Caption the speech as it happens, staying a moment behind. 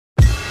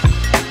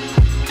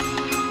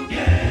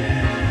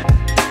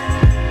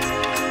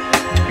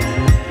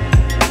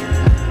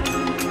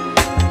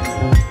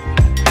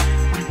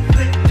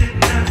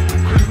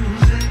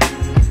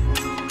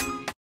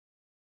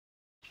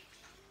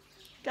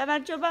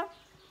გამარჯობა.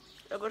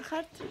 როგორ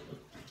ხართ?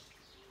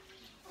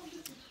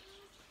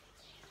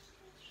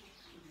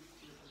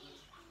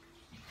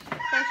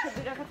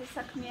 ბავშვები რაღაცა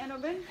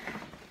საქმიანობენ.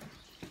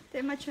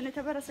 თემა ჩვენეთ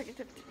აბა რას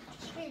აკეთებთ?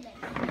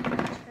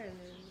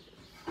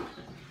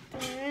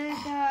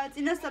 და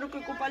წინასწარ უკვე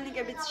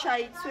კუპალნიკებიც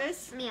ჩაიცვეს.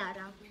 მე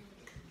არა.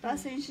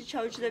 ბასეინში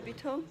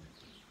ჩავჯდებითო?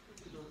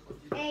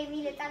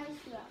 მილე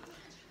წამისვლა.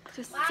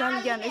 ეს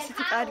ძალიან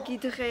ესეთი კარგი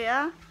დღეა.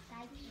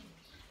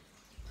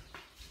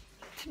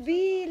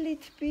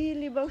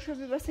 თბილი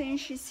ბავშვები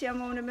ბასეინში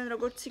სიამოვნებენ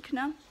როგორც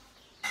იქნა.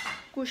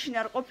 გუშინ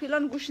არ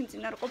ყოფილან, გუშინ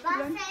წინ არ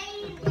ყოფილან.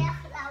 ბასეინი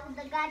ახლა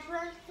უნდა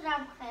გაჩვენოს რა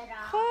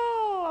მღერა. ხო,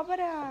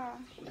 აბარა.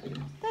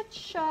 და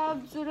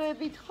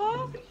ჩავძრებით, ხო?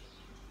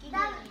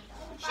 და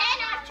შენ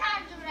არ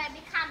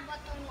ჩავძრები ხან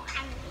ბოტონი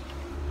ან.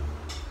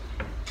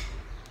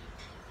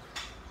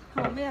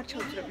 ხო, მე არ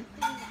ჩავძრები.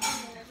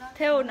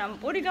 თეონამ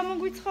პური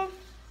გამოგვიცხო.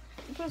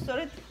 უფრო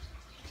სწორედ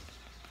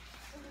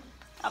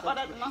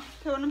აპარატმა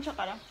თეონამ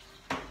ჩაყარა.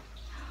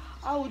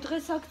 აუ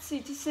დღეს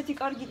აქციით ისეთი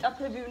კარგი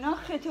ტაფები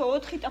ვნახეთ,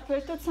 4 ტაფი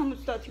ერთად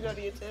 70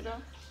 ლარი ეწერა.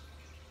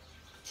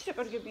 ცირე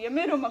კარგებია,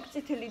 მე რომ აქ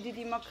წითელი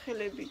დიდი მაქვს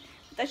ხელები.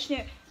 ტაჩნე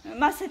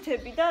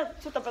მასეთები და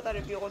ცოტა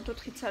პატარები ოღონდ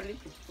 4 ცალი.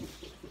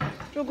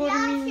 როგორ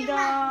მინდა.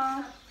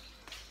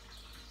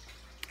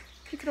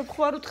 ფიქრობ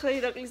ხوار უთხრა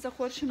ირაკლის და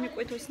ხوار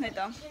შემიყვეთოს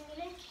ნეტა.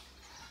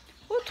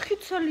 4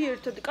 ცალი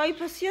ერთად,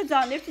 кайფასია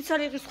ძალიან, ერთი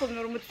ცალი ღირს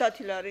ხოლმე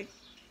 50 ლარი.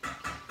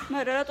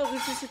 მაგრამ რატო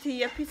ღირს ესეთი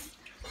იაფის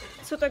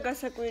ცოტა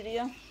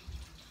გასაკვირია.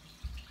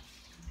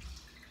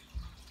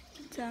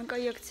 ძალიან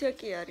კაი აქცია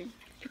კი არის.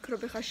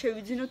 ფიქრობ ეხა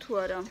შევიძინო თუ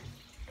არა.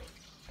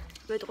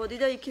 ვეტყოდი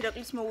და იქ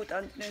ირაკლის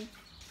მოუტანდნენ.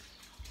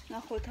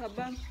 ნახოთ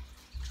აბა.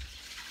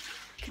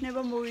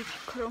 იქნება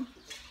მოვიფიქრო.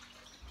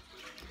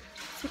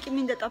 ციკი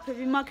მინდა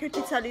ტაფები მაქვს,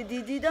 ერთი ცალი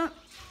დიდი და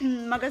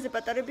მაგაზე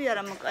პატარები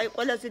არა მაქვს. აი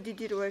ყველაზე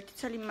დიდი რო ერთი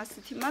ცალი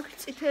მასეთი მაქვს,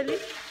 წითელი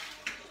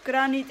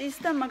გრანიტის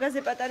და მაგაზე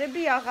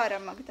პატარები აღარა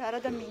მაქვს და არა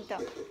და მინდა.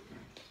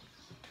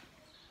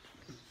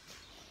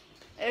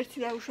 ერთი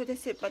დავუშვათ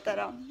ესე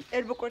პატარა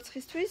ერბო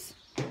კვერცხისთვის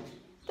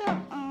და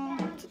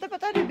ცოტა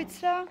პატარებიც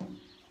რა.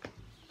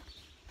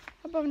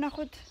 აბა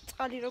ვნახოთ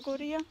წყალი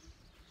როგორია.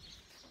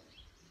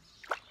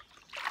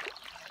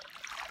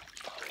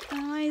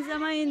 აი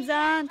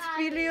ზამაინძა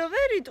თბილიო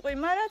ვერ იტყვი,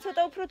 მაგრამ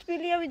ცოტა უფრო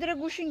თბილია ვიდრე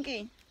გუშინ კი.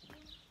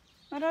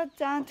 მაგრამ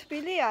ძალიან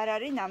თბილი არ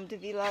არის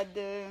ნამდვილად.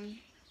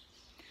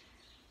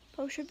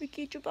 ბავშვები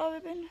კი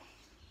ჭუპავებენ.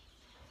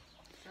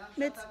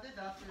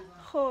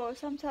 ხო,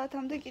 3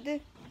 საათამდე კიდე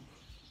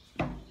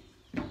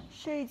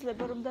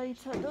შეიძლება რომ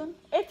დაიცადონ.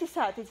 1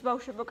 საათიც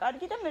ბავშვებო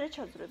კარგი და მერე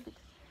ჩაძვრებით.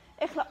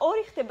 ეხლა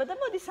 2 ხდება და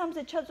მოდი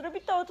 3-ზე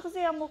ჩაძვრებით და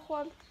 4-ზე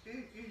ამოხვალ.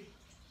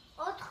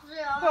 4-ზე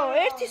ხო,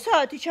 1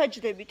 საათი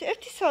ჩაჯდებით.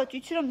 1 საათი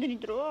იცი რამდენი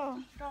დროა?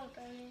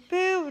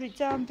 ბევრი,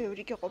 ძალიან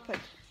ბევრი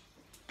გეყოფათ.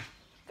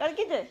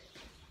 კარგიდე?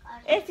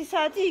 1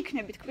 საათი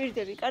იქნებით,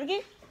 კვირდები, კარგი?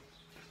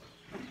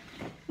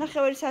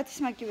 ნახევარი საათის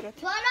მაგივრად.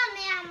 ბოლო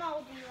მე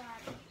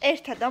ამოვდივარ.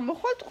 ერთად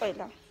ამოხვალთ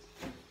ყველა.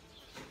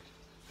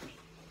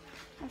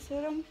 ასე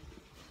რომ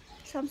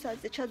 3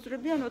 საათზე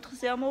ჩაძვრებიან,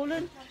 4-ზე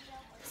ამოვლენ.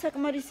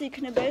 საკმარისი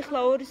იქნება, ეხლა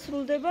 2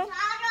 სრულდება.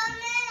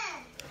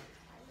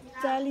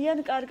 ძალიან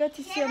კარგად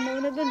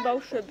ისიამოვნებენ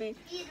ბავშვები.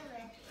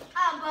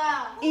 აბა.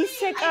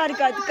 ისე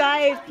კარგად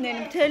გაერთნენ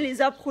მთელი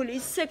ზაფხული,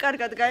 ისე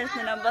კარგად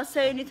გაერთნენ ამ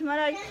ბასეინით,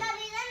 მაგრამ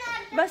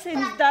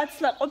ბასეინის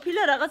დაცლა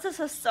ყოფილა რაღაცა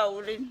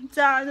სასწაული.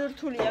 ძალიან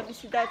რთულია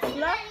მისი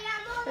დაცლა.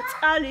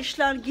 წყალი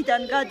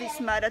შლანგიდან გადის,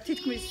 მაგრამ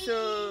თითქმის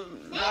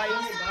აი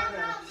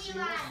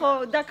ხო,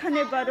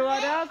 დაქნება რო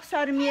არა აქვს,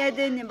 არ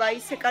მიედინება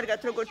ისე კარგად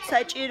როგორც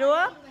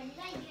საჭიროა.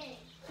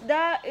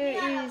 და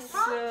ის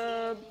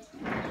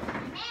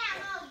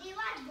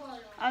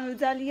ანუ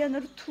ძალიან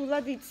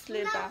რთულად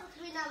იცლება.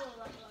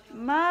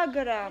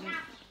 მაგრამ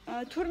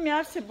თურმე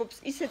არსებობს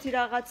ისეთი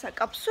რაღაცა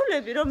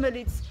კაფსულები,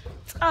 რომელიც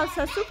წყალს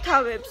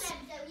ასუფთავებს.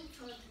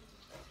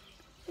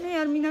 მე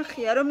არ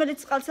მინახია, რომელიც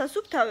წყალს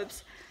ასუფთავებს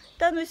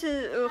და ნუ ისე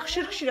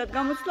ხშირ-ხშირად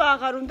გამოცვლა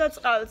აღარ უნდა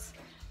წყალს.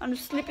 ანუ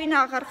სლიპინა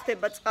აღარ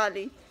ხდება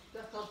წყალი.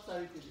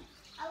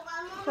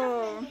 ხო.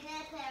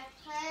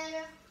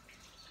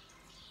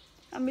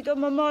 ამიტომ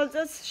მომავალ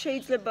წელს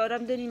შეიძლება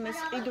რამდენიმე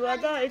სყიდვა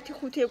და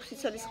 1.5-6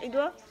 წლის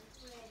სყიდვა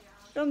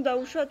რომ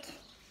დავუშვათ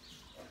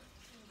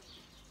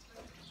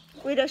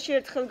კვირაში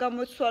ერთხელ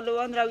გამოცვალო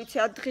ან რა ვიცი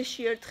 10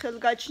 დღეში ერთხელ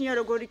გაჩნია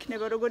როგორ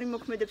იქნება, როგორი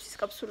მოქმედებს ის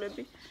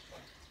კაფსულები.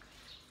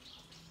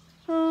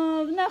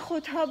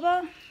 ვნახოთ აბა.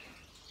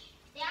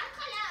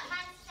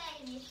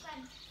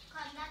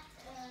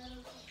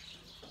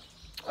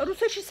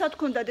 რუსეთში სად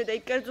ქონდა დედა,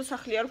 იქ კერძო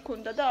სახლი არ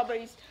ქონდა და აბა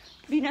ის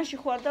ბინაში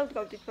ხوار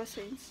დავდგავდით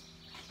ბასეინს.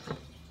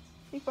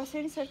 იქ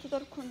ბასეინი საერთოდ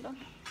არ ქონდა.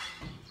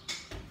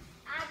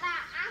 აბა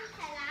ამ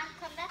ხელა არ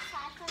ქონდა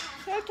საერთოდ.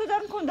 საერთოდ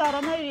არ ქონდა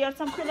არანაირი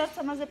არც ამ ხელა არც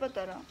ამაზე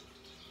პატარა.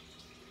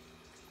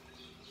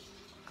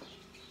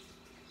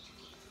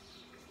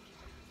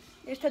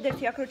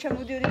 ერთადერთი აქ რო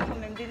ჩამოდიოდით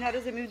ხოლმე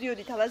მდინარეზე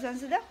მივდიოდით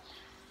ალაზანზე და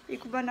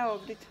იქ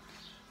ვბანაობდით.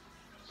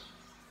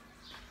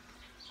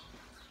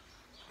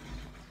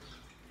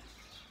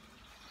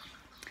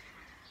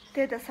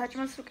 დედა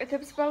საჭმელს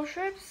უკეთებს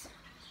ბავშვებს.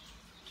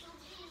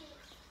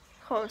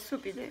 ხო,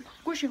 სუპიდე.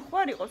 გუშინ ხო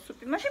არ იყო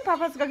სუპი. მაშინ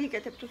ფაფას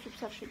გაგიკეთებ თუ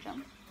სუპს არ შეჯამ.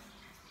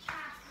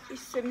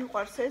 ისე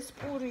მიყვარს ეს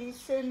პური,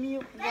 ისე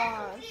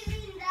მიყვარს.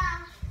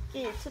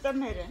 კი, ცოტა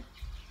მერე.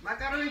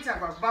 მაკარონიც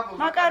აქვს, ბაბო.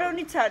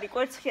 მაკარონიც არის,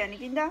 კვერცხიანი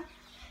გინდა?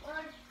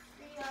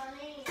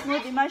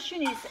 მოდი,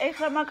 მაშინ ის,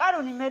 ეხლა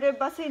მაკარონი, მერე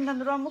ბასეინიდან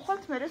რო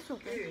ამოხვალთ, მერე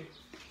სუპი.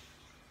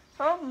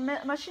 ხო,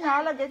 მაშინ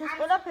აალაგეთ ეს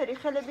ყველაფერი,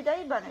 ხელები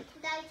დაიბანეთ.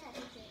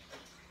 დაიცადეთ.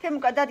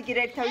 თემუკა დადგირე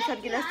ერთ თავის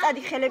ადგილას,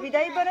 წადი ხელები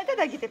დაიბანე და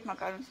დაგიდებ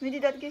მაკარონს. მიდი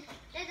დადგი.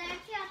 დედა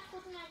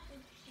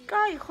 1.15.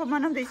 კაი, ხო,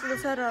 მანამდე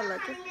ისედაც არ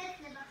აალაგე.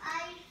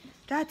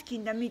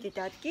 დადგინდა, მიდი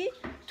დადგი.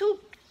 თუ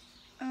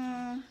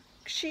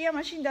გშია,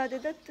 მაშინ დადე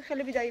და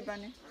ხელები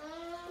დაიბანე.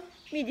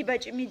 მიდი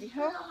ბაჭი, მიდი,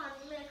 ხო?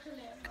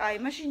 კაი,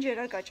 მაშინ ჯერ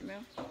არ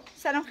გაჭმევ.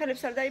 სანამ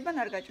ხელებს არ დაიბან,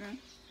 არ გაჭმევ.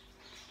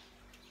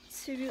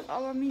 ცივი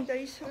ყავა მინდა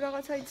ის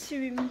რაღაცა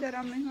ცივი მინდა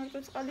რამე, მარტო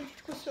წყალი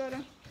თითქოს არა.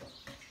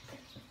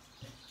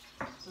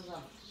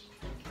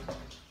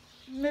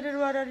 მე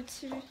რო არ არის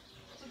ცივი.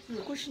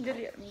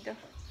 გუშინდელი არ მინდა.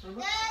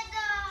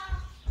 დედა.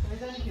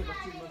 მედანი ხება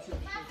ცივი.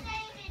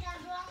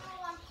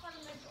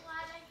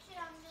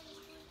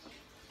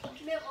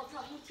 მე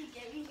ყოფა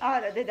ბუთიკები.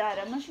 არა, დედა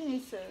არა, მაშინ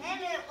ის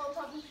მე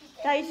ყოფა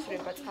ბუთიკები.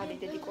 დაისვრება წყალი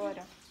დედიკო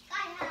არა.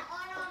 კაი,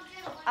 ორამდე.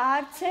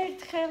 არც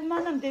ერთხელ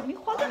მანამდე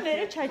მიხვალ და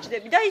მერე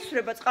ჩაჯდები.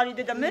 დაისვრება წყალი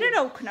დედა, მერე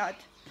რა ვქნათ?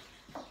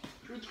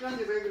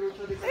 ჩუჩკანდი ეგრე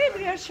უწოდი.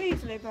 ეგრე არ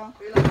შეიძლება.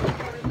 ყველა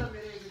ჩუჩკანდი და მე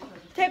ეგრე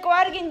უწოდი. თეკო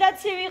არ გინდა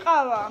ცივი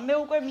ყავა, მე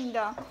უკვე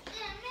მინდა.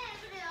 მე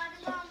ეგრე არ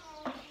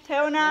გამო.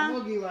 თეონა,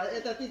 მოგივა,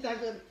 ეტა თიტა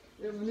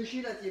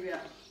მიშილატივია.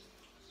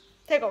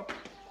 თეკო.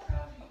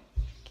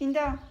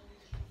 გინდა?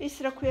 ის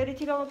რა ქვია,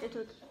 რითი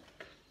გავაკეთოთ?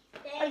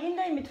 არ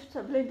გინდა იმით ვცა,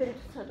 ბლენდერით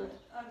ვცადოთ.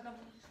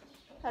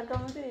 არ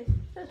გამოდის?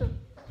 ცადო.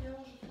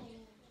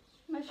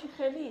 მაშინ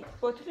ხელით,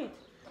 ბოთლით.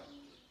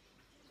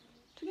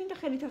 თუ გინდა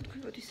ხელით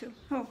ავთქვიოთ ისევ,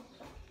 ხო?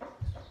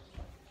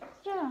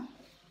 რა?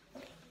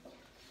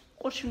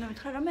 ყურში უნდა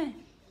მითხრა რამე?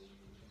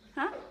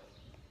 ჰა?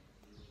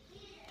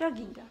 რა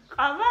გინდა?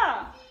 ყავა?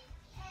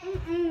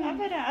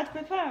 აბა რა,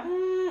 ათქვეფა?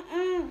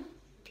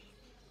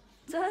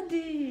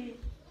 ძადი.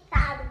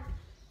 დაბ.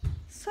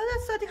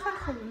 სადაც სადი ხარ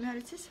ხოლმე, მე არ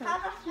იცი სად?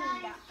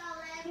 აღახმინდა.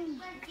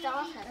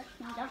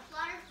 დავახერხმინდა.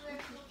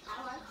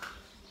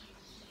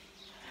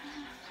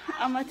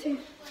 ამათი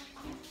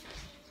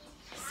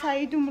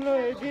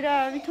საიდუმლოები რა,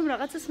 ვითომ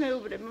რაღაცას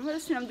მეუბრებ,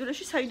 მაგრამ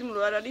სინამდვილეში საიდუმლო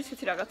არ არის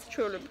ესეთი რაღაცა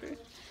ჩვეულებრივი.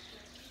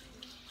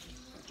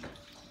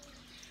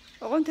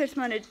 ოღონდ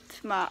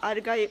ერთმანეთმა არ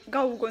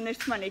გაუგონ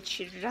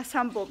ერთმანეთში რას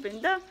ამბობენ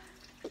და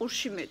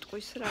ყურში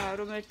მეტყვის რა,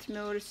 რომ ერთი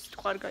მეორის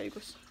სიტყვა არ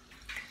გაიგოს.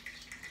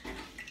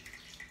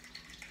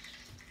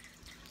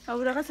 აუ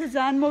რაღაცა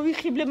ძალიან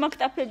მოვიხიბლე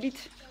მაგტაფებით.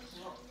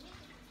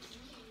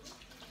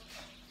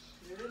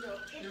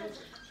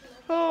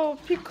 ო,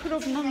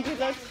 ფიქრობ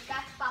ნამდვილად.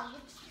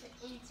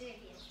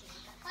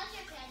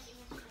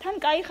 თან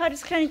კაი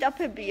ხარისხიანი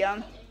ტაფებია.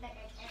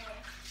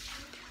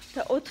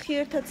 და 4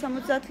 ერთად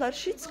 70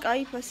 ლარშიც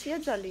კაი ფასია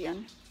ძალიან.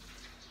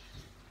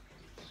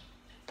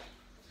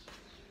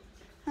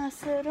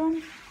 ასე რომ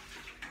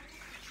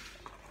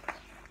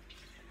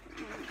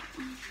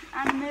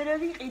ან მერე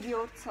ვიყიდი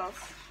 2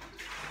 წელს.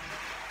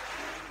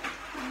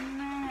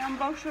 ამ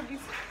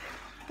ბავშვების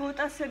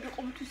ბოტასები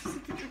ყოველთვის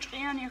ისეთი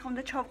ჭუჭყიანია ხომ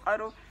და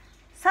ჩავყარო.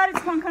 სარიც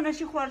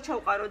მანქანაში ხო არ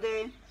ჩავყაროდე?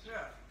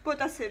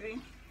 ბოტასები.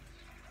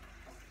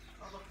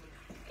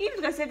 იმ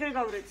დღეს ეგრე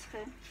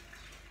გავრეცხე.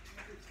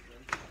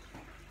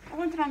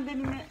 ოღონდ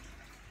რამდენიმე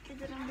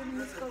კიდე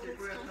რამდენიმე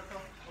გავრეცხე.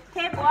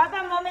 თეკო,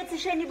 აბა მომეცი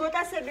შენი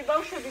ბოტასები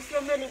ბავშვების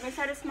რომელიმე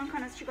სარიც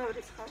მანქანაში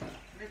გავრეცხა.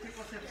 მე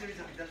თიკოსებს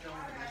ვიზავდი და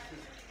ჩავაგდე.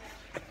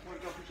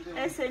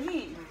 ესენი?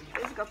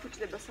 ეს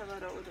გაფუჭდება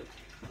სავარაუდოდ.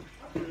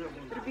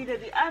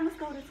 რბილები, ამას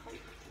გავრეცხავ.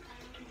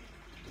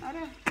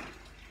 არა?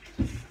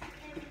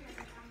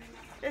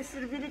 ეს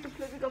რბილი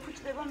ტუფლები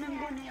გაფუჭდება მე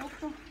მგონია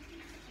უფრო.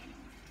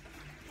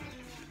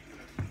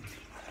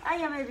 აი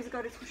ამების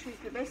გარეცხვა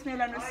შეიძლება, ეს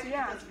მელანოსია?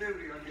 ეს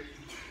ბევრი აგერი.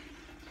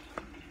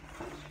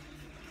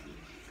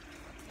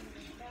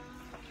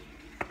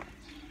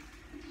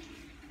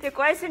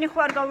 თეკო, ესენი ხო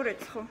არ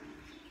გავრეცხო?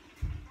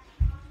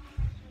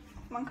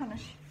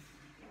 მანქანაში.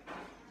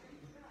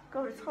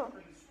 გავრეცხო?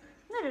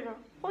 ნერე რა,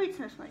 ხო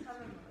იცნეს მაინც.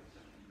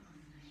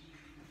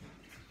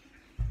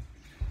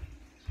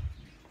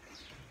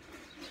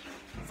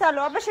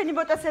 სალო, აბა შენი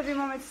ბოტასები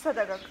მომეც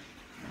სადა გაქვს?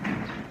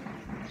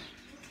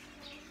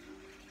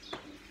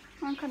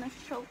 მანქანაში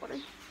ჩავყრე.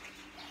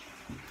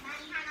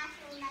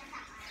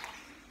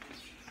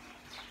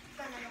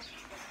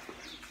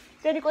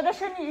 დედიკო და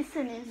შენი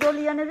ისინი,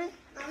 ზოლიანები?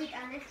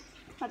 ავიტანე.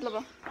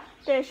 მადლობა.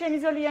 და შენი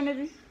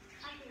ზოლიანები?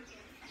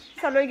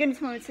 სალო, იგენიც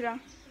მომეცი რა.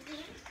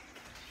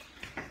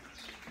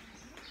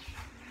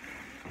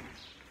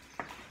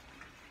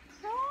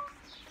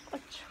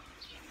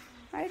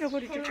 აი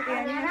როგორი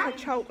ჭუჭყიანია, ხა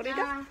ჩაუყრი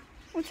და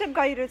უცებ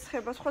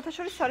გაირეცხება. სხვათა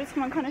შორის არის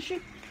მანქანაში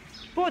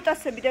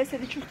ბოტასები და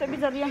ესეთი ჩუხტები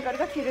ძალიან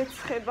კარგად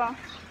ირეცხება.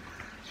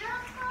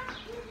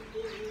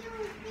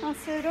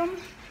 ასე რომ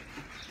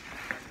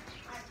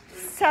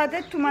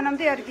სადეთ თუ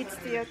მანამდე არ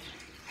გიცდიათ.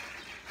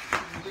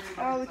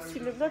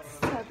 აუცილებლად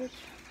სადეთ.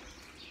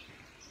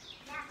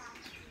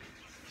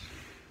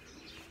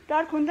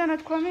 Dar ქონდა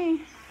ნათქვამი?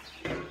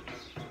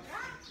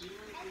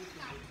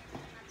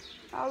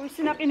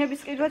 ისი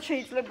ნაყინების ყიდვაც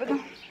შეიძლებოდა.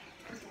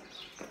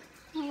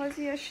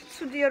 მაღაზიაში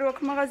ცუდია რო აქ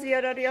მაღაზია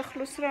არ არის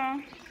ახლოს რა.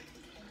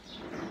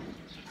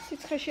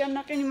 სიცხეში ან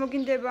ნაყინი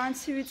მოგინდება, ან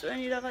ცივი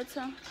წვენი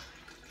რაღაცა.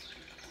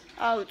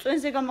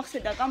 წვენზე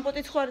გამახსენდა,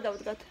 კამპოტიც ხო არ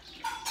დავდგათ?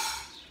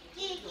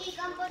 კი,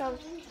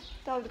 კამპოტი.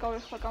 დავდგავ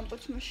ახლა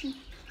კამპოტს მაშინ.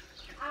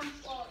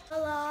 კამპოტ.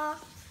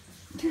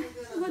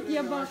 მოდი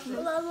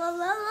აბახლოს.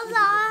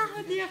 ლა.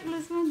 მოდი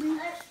ახლოს, მოდი.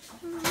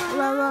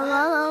 ლა.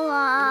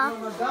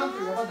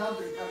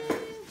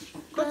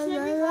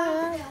 კოცნები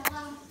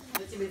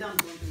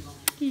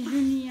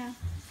გიჟუნია.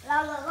 ლა.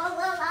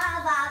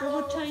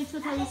 როგორ ჩაიცვა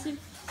თავისი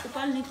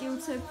უპალნიკი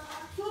უცებ.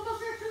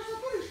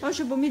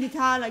 ბავშვებო, მიდით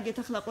აალაგეთ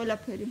ახლა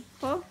ყველაფერი,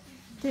 ხო?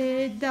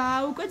 და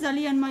უკვე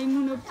ძალიან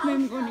მაიმუნობთ მე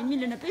მგონი.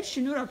 მილენა პირში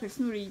ნუ რაფერს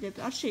ნუ რიდებთ,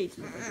 არ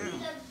შეიძლება.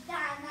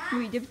 ნუ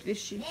იდებთ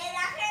პირში.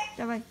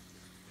 დავაი.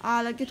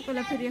 აალაგეთ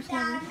ყველაფერი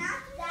ახლა.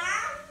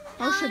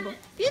 ბავშვებო,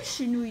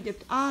 პირში ნუ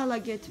იდებთ,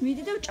 აალაგეთ,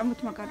 მიდი და ვჭამოთ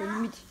მაკარონი,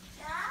 მიდი.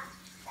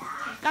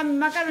 კამი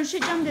მაკარონი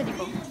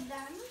შეჭამდედიკო?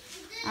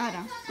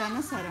 არა,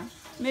 დანას არა.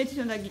 მე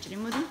თვითონ დაგიჭრი,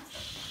 მოდი.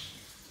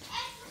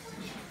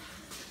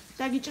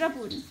 დაგიჭრა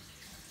პური.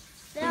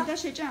 და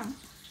შეჭამ?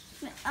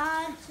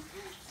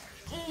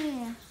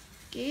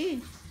 კი?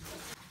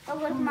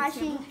 როგორც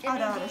მაშინ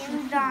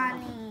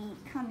ჭრიდანი.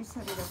 ხანის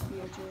არის რა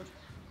ქვია ჯერ.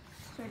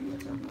 ხელია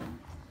ძალიან.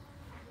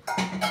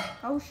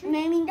 აუში?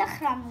 მე მინდა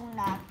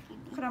ხრამუნაკი.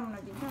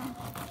 ხრამუნაკი და?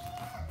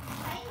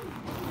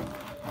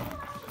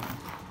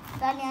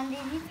 ძალიან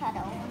დიდი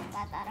არა,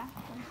 პატარა.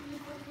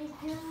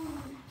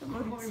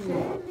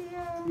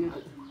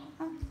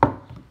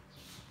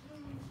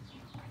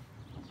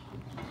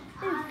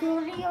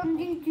 ძალიან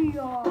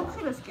დიდია.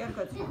 ხელს კი არ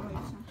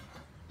გაწმოიცა.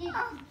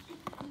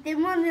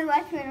 დემონე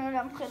ვაჩვენო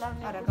რა მხელა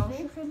მე. არა,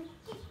 გავში ხელი.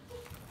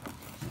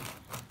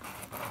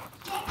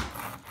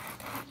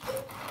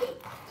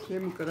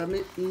 შემკრამე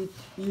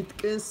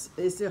იტკენს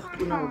ესე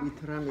ხტუნაობით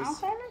რამეს.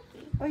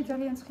 ой,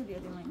 ძალიან ცხელია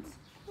დემაინც.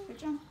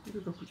 შეჭამ? 이거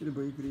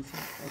갖고ჭრება იგრის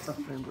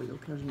აწახფრენ ბოյო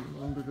ქაჟნი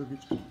მომდო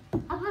გიჭი.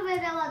 აბა მე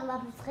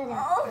დავადლაბ ცხერა.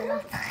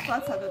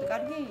 ვაცადოთ,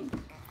 კარგი?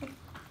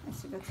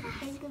 ესე გაცი.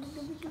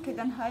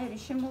 აქედან ჰაერი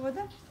შემოვა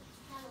და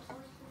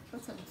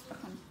ვაცადოთ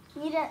ახლა.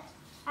 მირა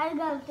არ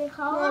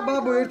გავდეხავ.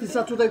 ბაბო ერთი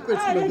საწუდა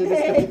იკვეცმე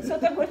დეს.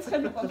 ცოტა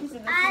გვერცხები ყოფის და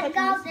არ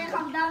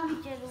გავდეხავ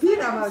დავიჭერო.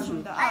 ვირა მაშინ.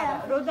 არა,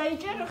 რო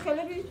დაიჭერ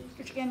ხელები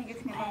ჭკიანი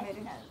გექნება მე.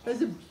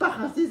 ესე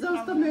ბახას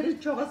იზავს და მე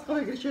ჩოვას ხო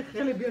ეგრე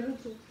შეხელებიან.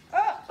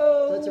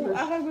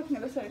 აღარ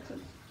გვექნება საერთოდ.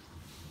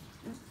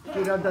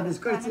 გირადადეს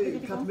კვეცი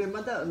ქათმემა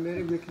და მე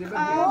გვექნება.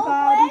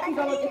 რითი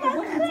გავაკეთე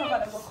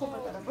ბოთლიცაბარა ხო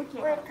პატარა ბოთლი.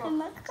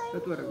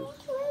 პატარა.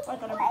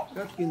 პატარა.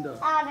 გაქინდა.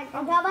 არა,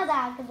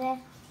 გავადაგდე.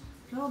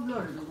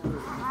 ნობლორი.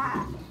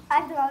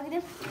 არ დავაგდე.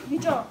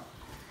 ბიჭო,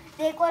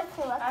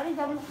 დეკვერცხება. არის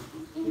და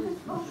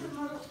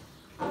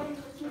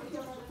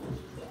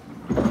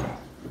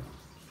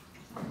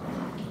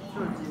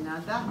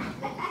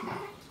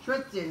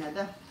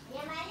შოძინადა.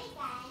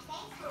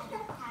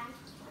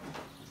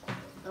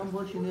 ამ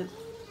ბოშინე.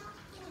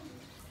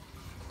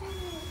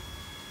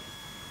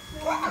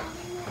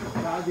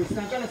 რადი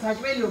სტანკალა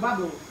საჭმელიო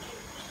ბაბო.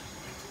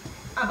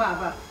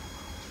 აბა.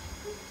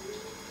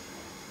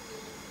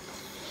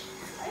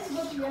 ეს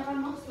ბოთლი აღარ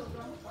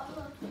მახსოვდა.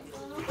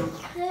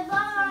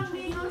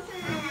 დებანბირო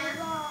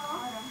შეიძლება.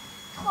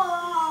 ხო.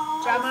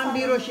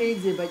 ჭამანბირო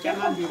შეიძლება,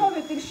 ჭამანბირო. ხო,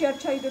 პირში არ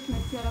ჩაიდოთ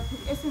მეცი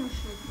არაფერი, ესე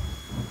მშვენიერი.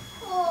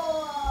 ხო.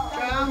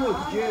 ჭამოთ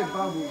ჯე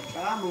ბაბო,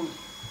 ჭამოთ.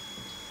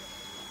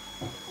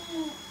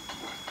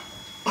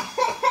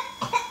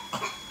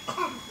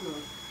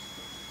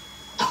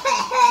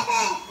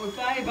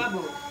 ოკაი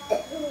ბაბო.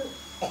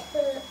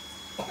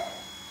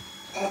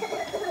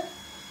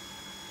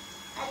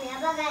 ani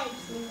აბა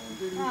გაიცი.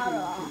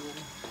 არა.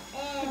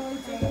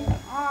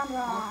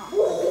 არა.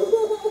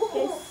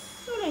 ეს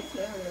სურეთი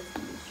არის.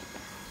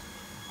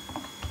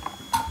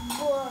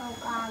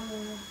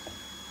 ბორკანი.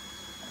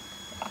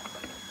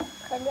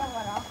 ხელი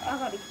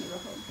აღარ იქნება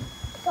ხო?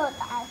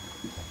 ცოტა.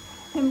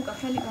 თემუკა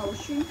ხელი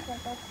გაუში.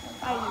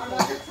 აი,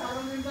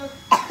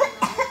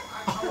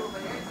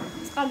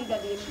 წყალი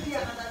დადიემი.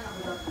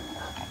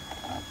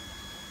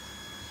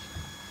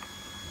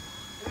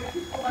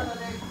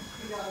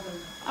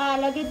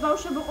 ლაგეთ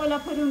ბავშვებო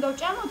ყველაფერი უნდა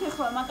ვჭამოთ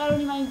ახლა,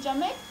 მაკარონი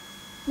მაინჭამეთ.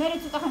 მერე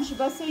ცოტა ხანში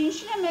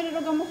ბასეინში და მერე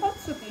რო გამოხვალთ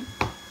სუპი.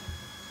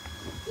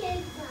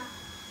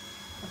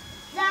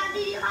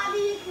 ზადი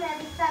ხადი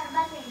იქნება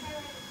ბასეინში.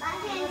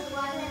 ბასეინში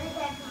ვარდები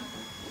დები.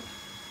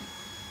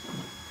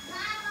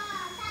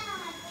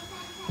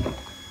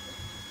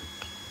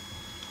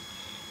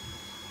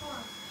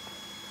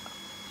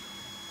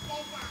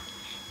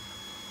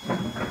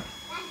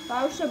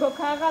 ბავშვებო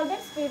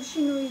ქაღალდებს პირში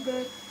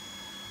ნუიდეთ.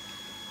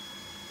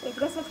 ეგ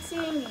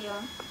გასაქციელია.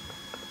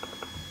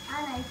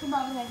 ანა ის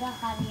ბავშვი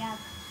გახარია.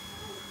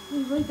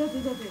 ვაი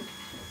დადე.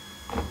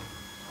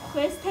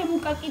 ეს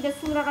თემუკა კიდე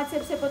სულ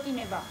რაღაცებს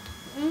ეპოტინება.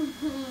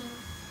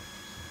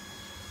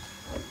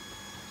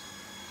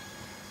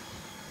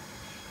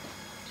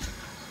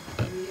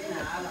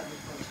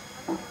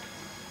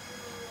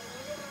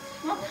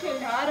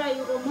 შენა არა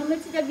იყო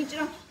მომეცი და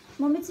გიჭრა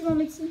მომეცი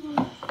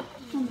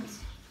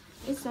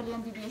ეს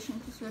ძალიან დიდია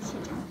შენთვის ვერ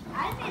შეჭრა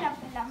აი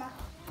მერაფილამა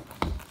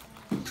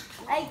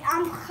აი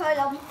ამ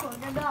ხალა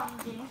მქონდა და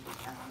ამდენი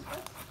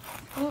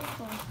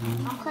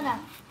ამ ხალა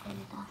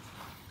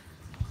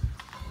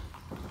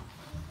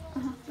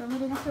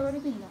რომელი ნახევარი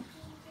გინდა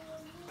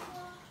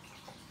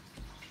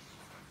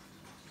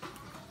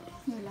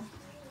ნელა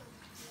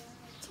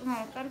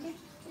წნაი კარგი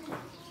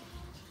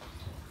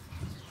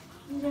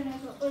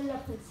მიდენაკო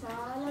ყველაფერს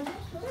ალაგე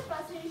შორე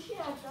პასეში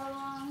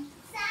ატავა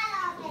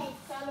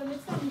სალომე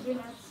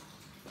სამიდენაც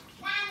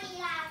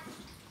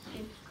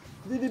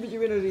დიდი ბიჭი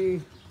ვერ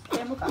არის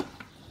ემოკა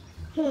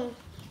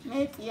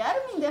მეტი არ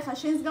მინდა ხა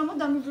შენს გამო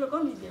დამიბლოკო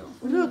ვიდეო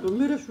რატო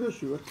მე რა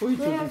შუაში ვარ ხო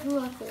იცოდი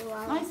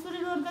აი სწორი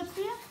რო არ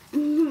გაცვია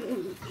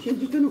შენ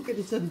თვითონ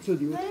უკეთესად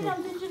იცოდი მე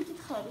რამდენჯერ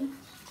გითხარი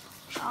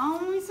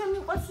ისე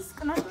მიყვარს ის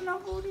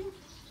კნატუნაგური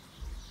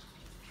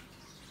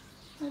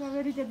რა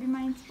ვერიდები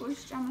მაინც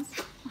პულს ჭამას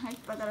აი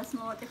პატარას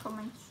მოვატეხო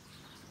მაინც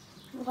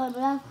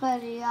გობრა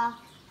ხარია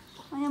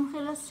აი ამ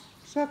ხელას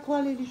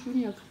საქვალელი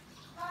შური აქვს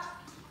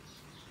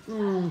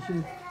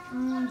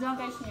ძალიან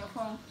გაიშნია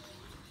ხო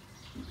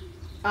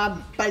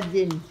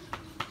აბადენ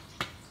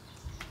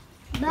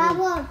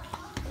ბაბო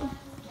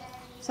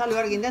სალო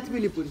არ გინდა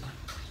თბილიპური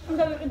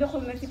უნდა ვიყიდო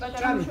ხოლმე ერთი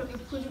პატარა მშობი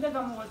ფუძი და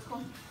გამოვაცხო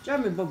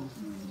ჭამე ბაბუ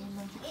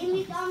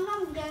იმიტომ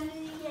რომ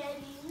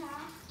გემრიელინა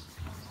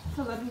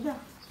ხაბარიდა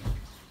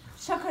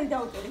შაქარი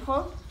დაუჭერი ხო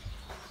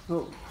ხო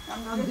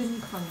ამდენი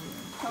ხანია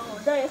ხო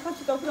და ეხლა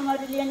ცოტა უფრო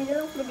მარილიანი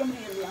და უფრო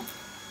გემრიელია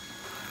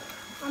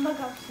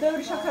ამაგავს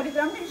ბევრი შაქარი და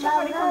რამდენი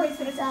შაქარი ქონდა ის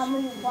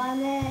რეცეპტში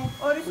ვანე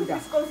ორი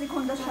სუფრის კოვზი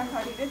ქონდა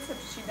შაქარი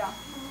რეცეპტში და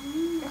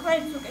ეხლა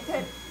ის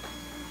უკეთებ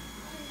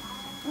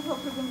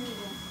უფრო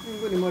გემრიელია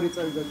მეგონი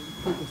მორიწევი და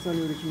თუკი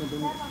სანიური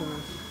შემოდონი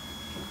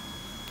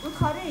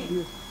უთხარი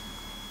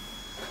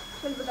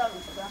შეიძლება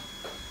დავუჭდა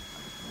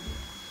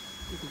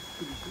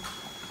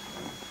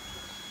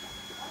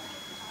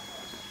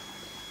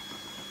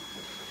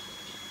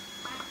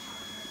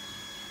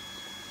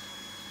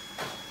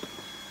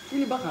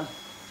ილი ბახალ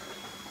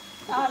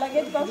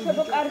ალაგეთ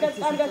ბავშვებო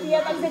კარგად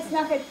იატაკზეც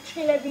ნახეთ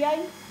ჩხილები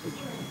აი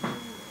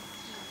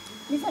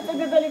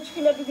მისაწებებელი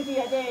ჩხილები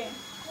გდიადე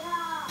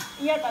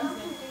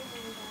იატაკზე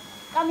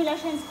კამილა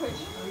შენს ქვეშ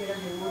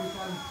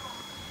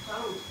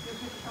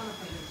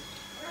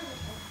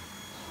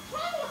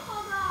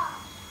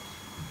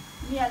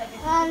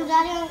მიალაგეთ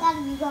ძალიან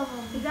კარგი გოგო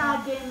და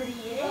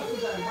გემრიელი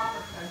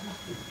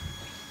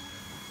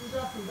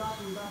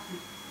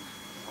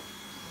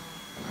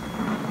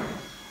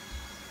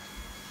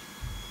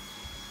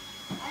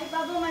აი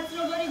ბაბო მათ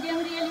როგორი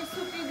გემრიელი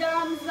სუპი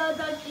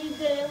გამზადა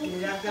კიდევ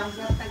რა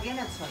გამზადდა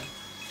გენაცვალე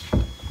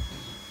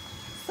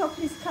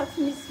სოფლის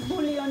ქათმის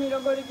ბულიონი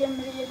როგორი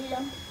გემრიელია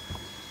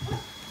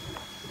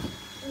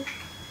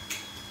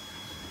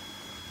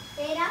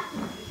ერა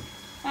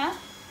ა?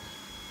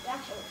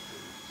 რახო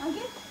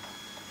აგე?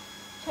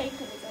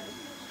 ჩაიხედე წარი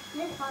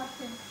მე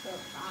ხარცენ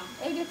სოყა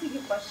ეგეთი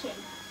გიყვარს შენ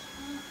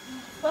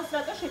სხვას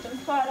რატო შეჭამ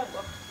სხვა არა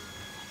გვაქვს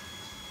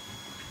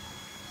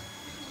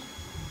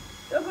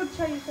როგორ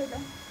ჩაიხედა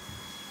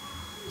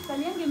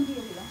ძალიან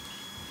გემრიელია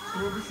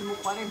როდის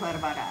მოყარე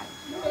ბარბარა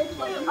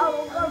აუ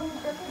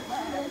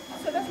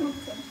სადაც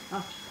მოგცემ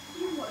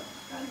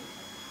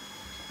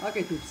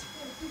აკეთებს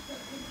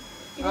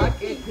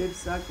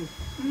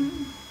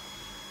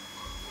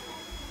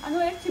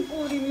ანუ ერთი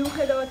პური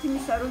მიუხედავად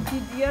იმისა რომ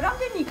დიდია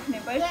რამდენი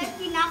იქნება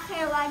ერთი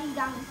ნახევარი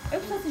და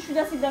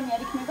 600-700 დამი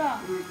არ იქნება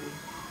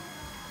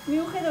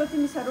მიუხედავად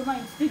იმისა რომ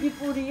მაინც დიდი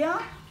პურია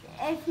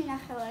ერთი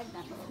ნახევარი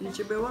და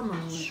იჭებევა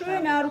მამა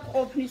შვენ არ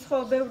ყოფნის ხო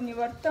ბევრნი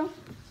ვართ და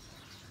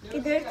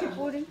კიდე ერთი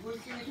პური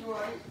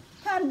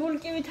თან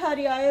ბულკივით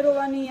არის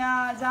აეროვანია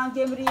ძალიან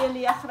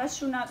გემრიელია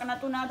ხრაშუნა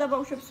კნატუნაა და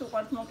ბავშვებს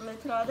უყვართ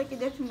მოკლედ რა და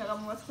კიდე ერთი უნდა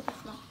გამოვაცხოთ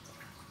ახლა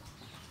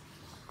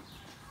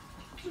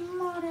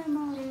მორე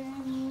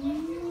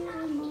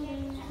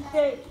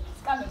დე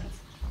სკამებით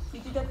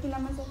დიდი და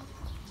დინამაზე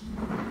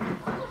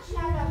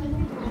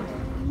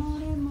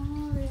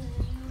მორე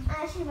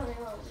აში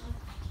მოგევა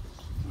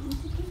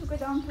ისეთი უკვე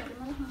დამთავრდა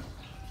მაგრამ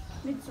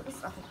მიდის უკვე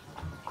სწრაფად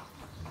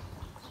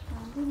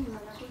რამდენი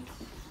მალაგე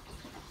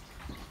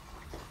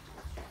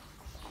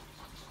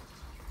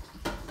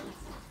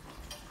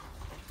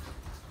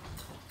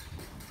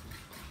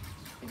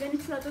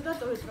განიცლატო და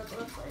ტოვეთ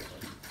რატო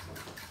წაიღე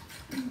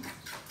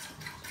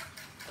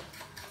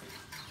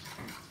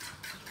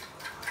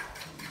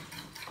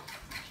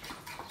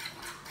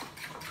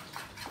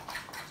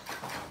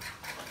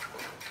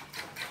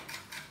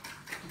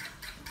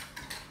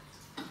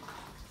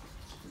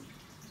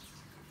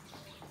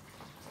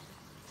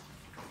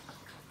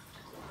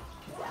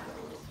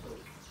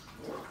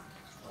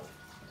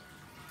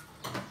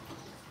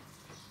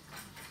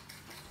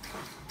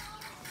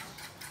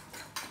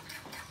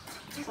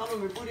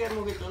სალომე პური არ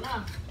მოგეწონა?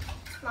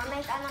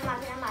 მომეტანა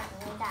მაგრამ არ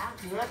მინდა.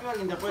 რა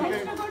გინდა ეს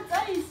ყველთან? როგორ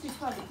წაისი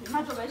თვალით?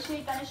 მადლობა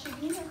შეიტანე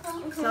შიგნით ხო?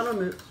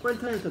 სალომე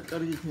ყველთან ერთად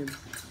კარგი იქნება.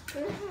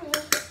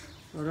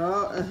 რა,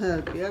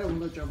 კი არა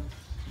უნდა ჭამ.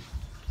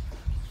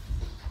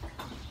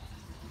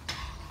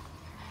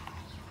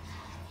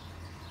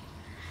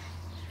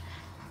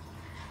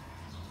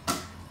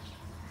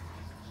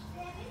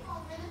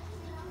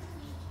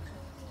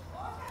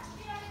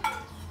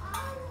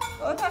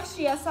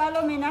 ნაუშია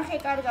სალომე ნახე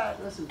კარგად.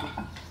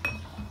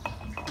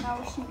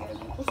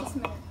 ნაუშნიკები, უსის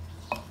მე.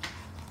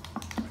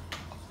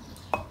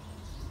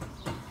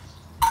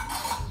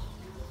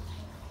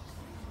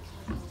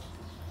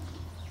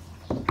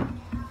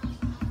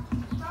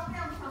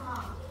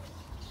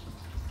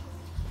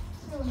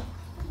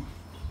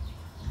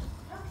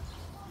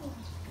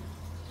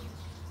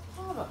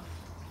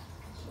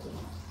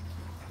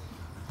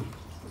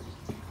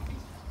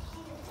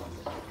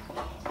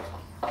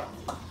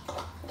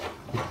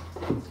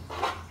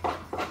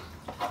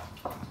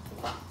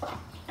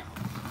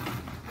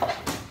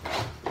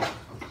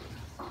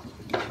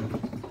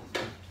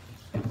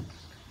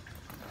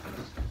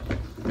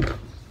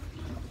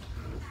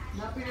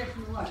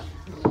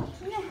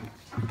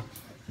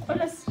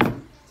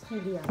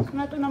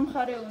 ნატუნა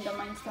მხარე უნდა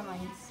მაინც და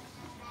მაინც.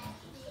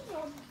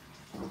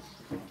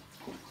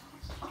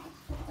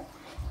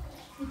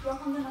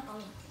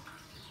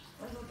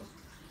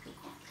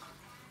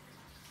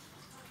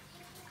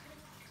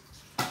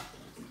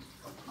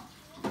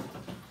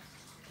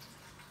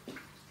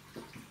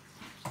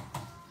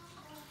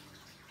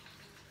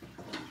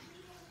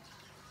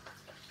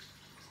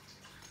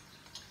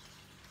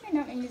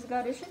 ნაყინის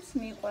გარეშეც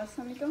მიყვარს,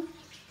 ამიტომ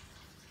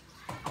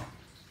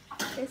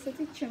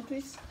ესეთი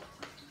ჩემთვის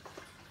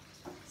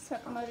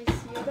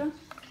საკმარისია და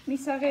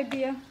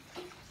მისაღებია.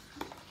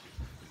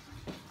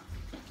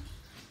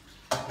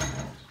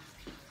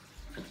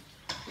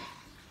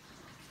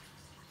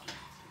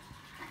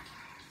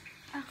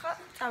 ახლა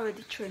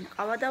წავედით ჩვენ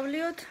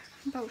ყავადავლიოთ,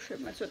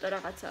 ბავშვებმა ცოტა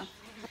რაღაცა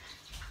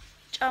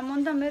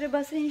ჭამონ და მერე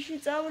ბასეინში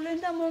წავლენ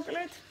და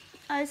მოკლედ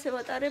აი ესე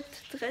ვატარებთ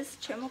დღეს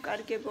ჩემო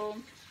კარგებო.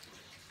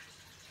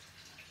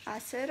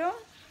 ასე რომ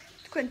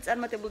თქვენ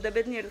წარმატებულ და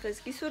ბედნიერ დღეს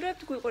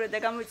გისურვებთ, გვიყურეთ და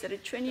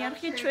გამოიწერეთ ჩვენი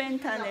არხი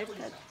ჩვენთან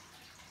ერთად.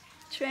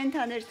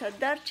 ჩვენთან ერთად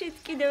დარჩით,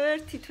 კიდევ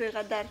ერთი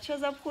თვეღა დარჩა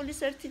ზაფხულის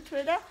ერთი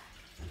თვე და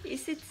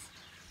ისიც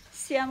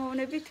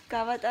სიამოვნებით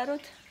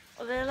გავატაროთ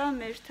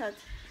ყველამ ერთად.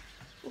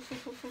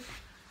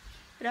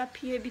 რა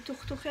ფიები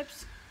თუხთუხებს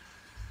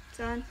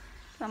ძალიან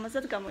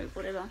ლამაზად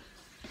გამოიყურება.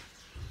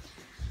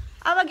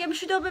 ავაგე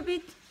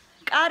მშვიდობებით,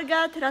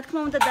 კარგად, რა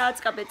თქმა უნდა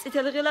დააწყაბეთ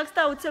წითელ ღილაკს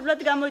და აუცილებლად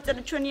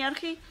გამოიწერეთ ჩვენი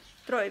არხი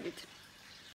დროებით.